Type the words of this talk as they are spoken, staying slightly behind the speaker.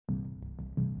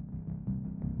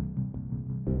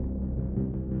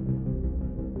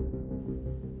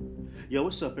Yo,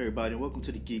 what's up, everybody, and welcome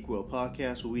to the Geek World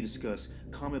Podcast, where we discuss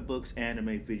comic books,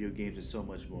 anime, video games, and so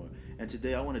much more. And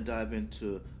today I want to dive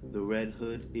into the Red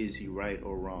Hood, is he right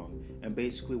or wrong? And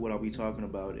basically what I'll be talking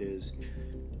about is,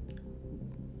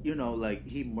 like,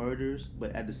 he murders,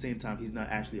 but at the same time, he's not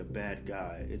actually a bad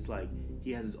guy. It's like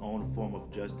he has his own form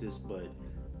of justice, but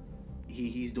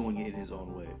he's doing it in his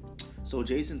own way. So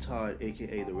Jason Todd,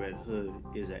 aka the Red Hood,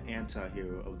 is an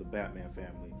anti-hero of the Batman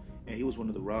family, and he was one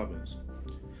of the Robins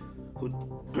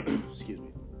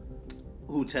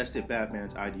who tested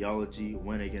Batman's ideology,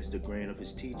 went against the grain of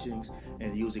his teachings,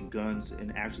 and using guns,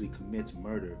 and actually commits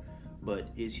murder. But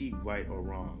is he right or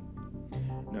wrong?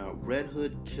 Now, Red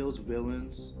Hood kills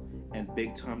villains and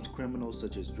big-time criminals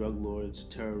such as drug lords,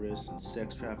 terrorists, and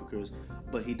sex traffickers,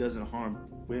 but he doesn't harm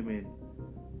women,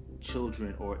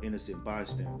 children, or innocent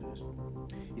bystanders.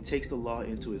 He takes the law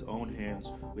into his own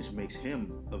hands, which makes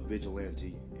him a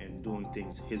vigilante and doing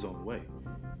things his own way.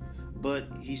 But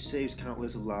he saves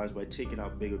countless of lives by taking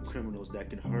out bigger criminals that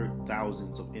can hurt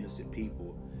thousands of innocent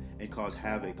people and cause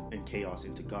havoc and chaos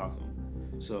into Gotham.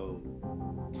 So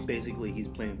basically he's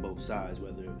playing both sides,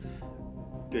 whether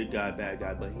good guy, bad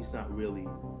guy, but he's not really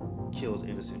kills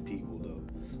innocent people though.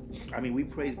 I mean, we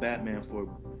praise Batman for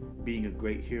being a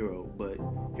great hero, but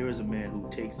here is a man who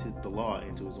takes the law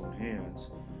into his own hands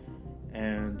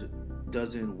and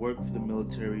doesn't work for the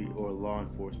military or law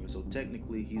enforcement. So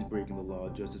technically he's breaking the law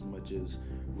just as much as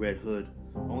Red Hood.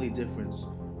 Only difference,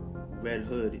 Red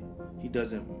Hood, he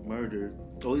doesn't murder.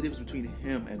 The only difference between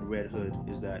him and Red Hood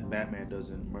is that Batman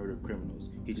doesn't murder criminals.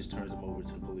 He just turns them over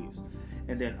to the police.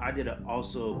 And then I did an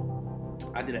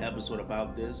episode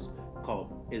about this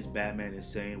called Is Batman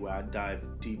Insane?, where I dive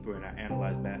deeper and I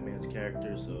analyze Batman's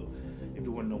character. So if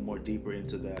you want to know more deeper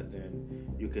into that, then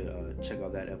you could check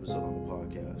out that episode on the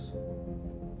podcast.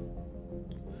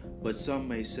 But some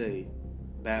may say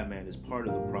Batman is part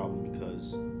of the problem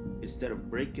because instead of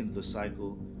breaking the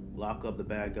cycle, lock up the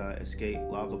bad guy, escape,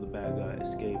 lock up the bad guy,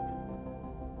 escape,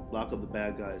 lock up the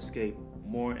bad guy, escape,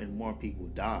 more and more people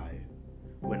die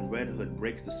when Red Hood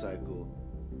breaks the cycle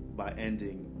by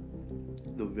ending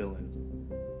the villain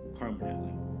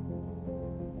permanently.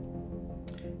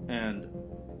 And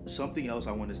something else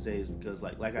I want to say is because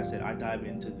like I said, I dive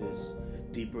into this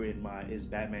deeper in my Is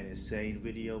Batman Insane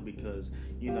video because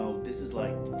this is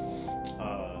like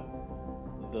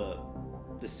the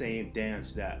same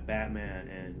dance that Batman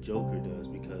and Joker does,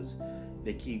 because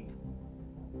they keep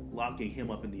locking him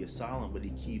up in the asylum, but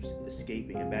he keeps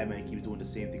escaping, and Batman keeps doing the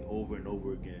same thing over and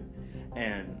over again.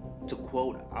 And to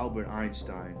quote Albert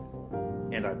Einstein,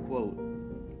 and I quote,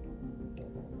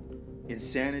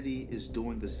 "Insanity is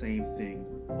doing the same thing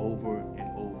over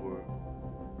and over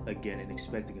again and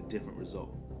expecting a different result."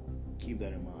 Keep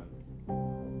that in mind.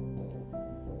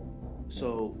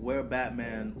 So where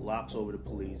Batman locks over the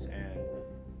police and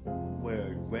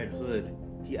where Red Hood,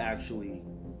 he actually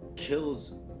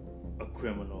kills a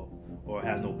criminal or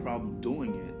has no problem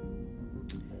doing it,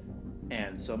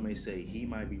 and some may say he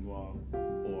might be wrong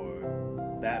or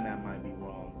Batman might be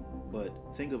wrong, but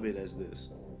think of it as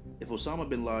this: if Osama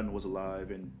bin Laden was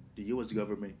alive and the U.S.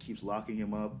 government keeps locking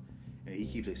him up and he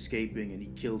keeps escaping and he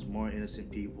kills more innocent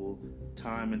people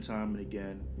time and time and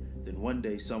again, then one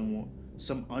day some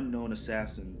unknown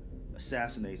assassin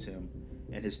assassinates him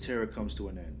and his terror comes to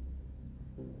an end.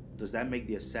 Does that make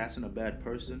the assassin a bad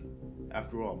person?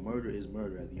 After all, murder is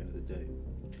murder at the end of the day.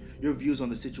 Your views on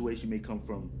the situation may come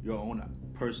from your own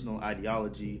personal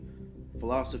ideology,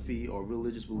 philosophy, or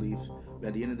religious beliefs, but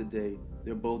at the end of the day,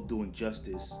 they're both doing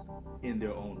justice in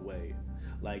their own way.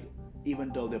 Like,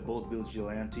 even though they're both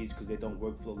vigilantes because they don't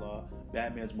work for the law,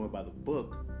 Batman's more by the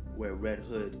book, where Red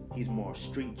Hood, he's more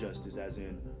street justice, as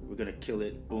in, we're gonna kill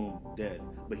it, boom, dead.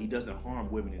 But he doesn't harm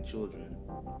women and children.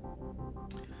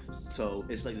 So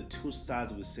it's like the two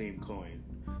sides of the same coin.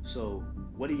 So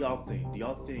what do y'all think? Do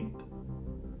y'all think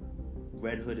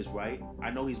Red Hood is right?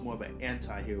 I know he's more of an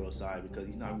anti-hero side because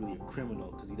he's not really a criminal,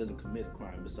 because he doesn't commit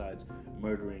crime besides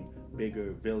murdering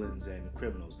bigger villains and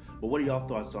criminals. But what are y'all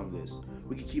thoughts on this?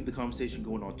 We can keep the conversation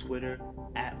going on Twitter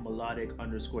at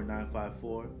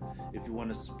melodic_954. If you want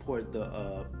to support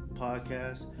the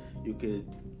podcast, you could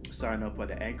sign up on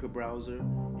the Anchor browser.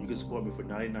 You can support me for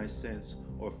 99 cents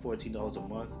or $14 a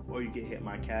month, or you can hit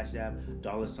my Cash App,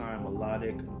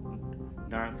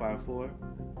 $melodic954.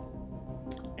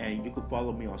 And you can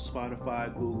follow me on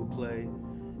Spotify, Google Play,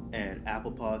 and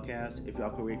Apple Podcasts. If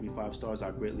y'all could rate me 5 stars,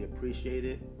 I'd greatly appreciate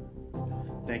it.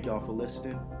 Thank y'all for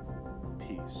listening.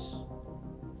 Peace.